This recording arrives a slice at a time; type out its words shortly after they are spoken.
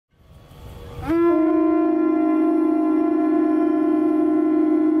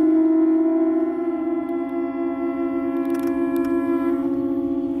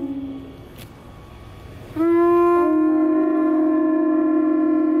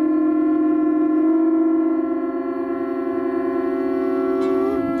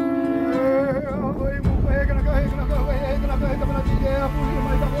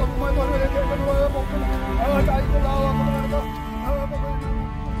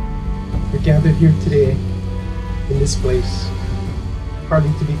gathered here today in this place,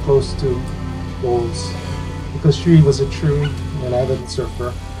 partly to be close to bowls, because Sri was a true and avid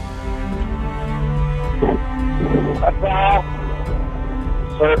surfer.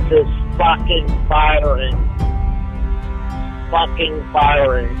 Surf is fucking firing. Fucking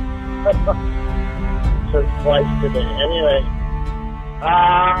firing. Surfed twice today. Anyway,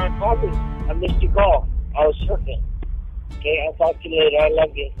 probably I missed your call. I was surfing. Okay, I'll talk to you later. I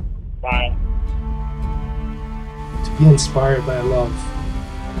love you. Bye. To be inspired by a love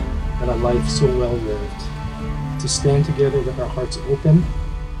and a life so well lived. To stand together with our hearts open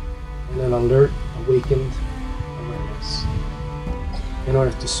and an alert, awakened awareness in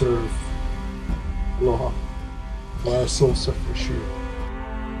order to serve. Aloha for our soul surfer Sri.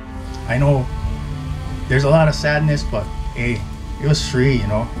 I know there's a lot of sadness, but hey, it was Sri, you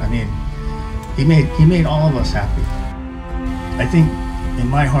know. I mean, he made all of us happy. I think in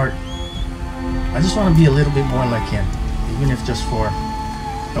my heart, I just want to be a little bit more like him, even if just for a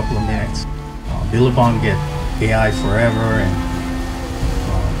couple of minutes. Billabong get AI forever, and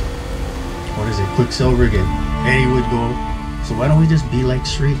what is it? Quicksilver get Eddie would go. So why don't we just be like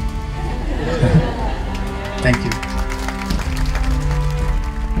Sri? Thank you.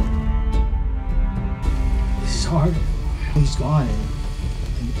 This is hard. He's gone,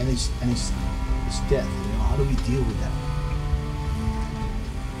 and his death. You know, how do we deal with that?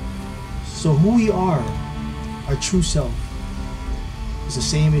 So who we are, our true self, is the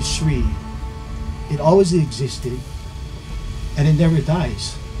same as Sri. It always existed, and it never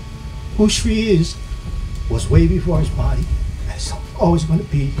dies. Who Sri is was way before his body, and it's always going to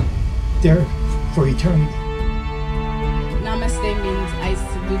be there for eternity. Namaste means I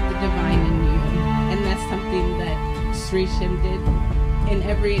salute the divine in you, and that's something that Sri Shim did in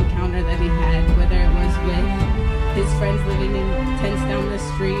every encounter that he had, whether it was with his friends living in tents down the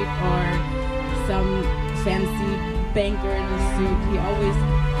street or some fancy banker in a suit. He always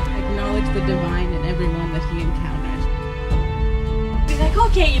acknowledged the divine in everyone that he encountered. He's like,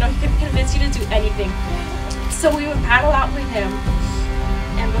 okay, you know, he could convince you to do anything. So we would paddle out with him,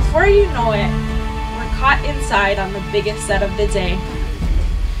 and before you know it, we're caught inside on the biggest set of the day.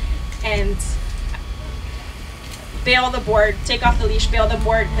 And bail the board, take off the leash, bail the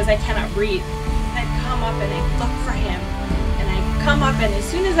board because I cannot breathe. And I'd come up and I'd look for him. And I'd come up, and as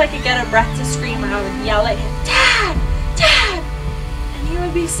soon as I could get a breath to scream, I would yell at him, Dad! Dad! And he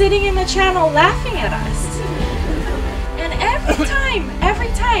would be sitting in the channel laughing at us. And every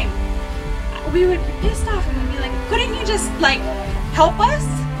time, we would be pissed off and we'd be like, couldn't you just, like, help us?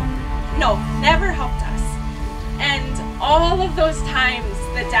 No, never helped us. And all of those times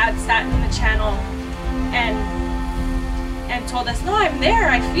that Dad sat in the channel and told us, no, I'm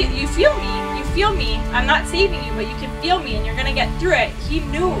there, you feel me, I'm not saving you, but you can feel me and you're gonna get through it. He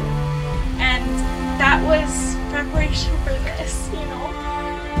knew, and that was preparation for this, you know.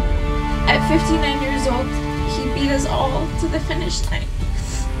 At 59 years old, he beat us all to the finish line,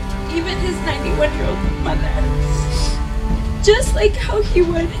 even his 91-year-old mother, just like how he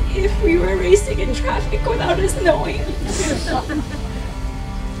would if we were racing in traffic without us knowing.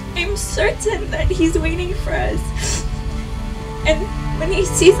 I'm certain that he's waiting for us. And when he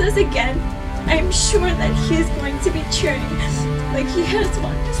sees us again, I'm sure that he is going to be cheering like he has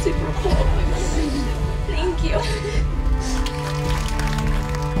won the Super Bowl. Thank you.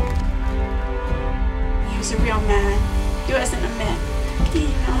 He was a real man. He wasn't a myth. You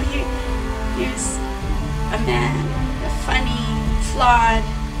know, he was a man, funny, flawed,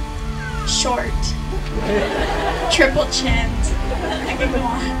 short, triple chinned. I could go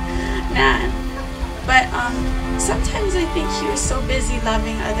on. Man. But sometimes I think he was so busy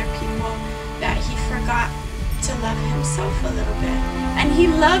loving other people that he forgot to love himself a little bit. And he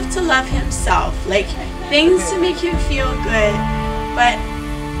loved to love himself, like things to make him feel good. But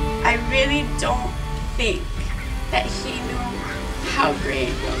I really don't think that he knew how great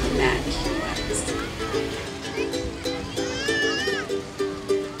of a man he was.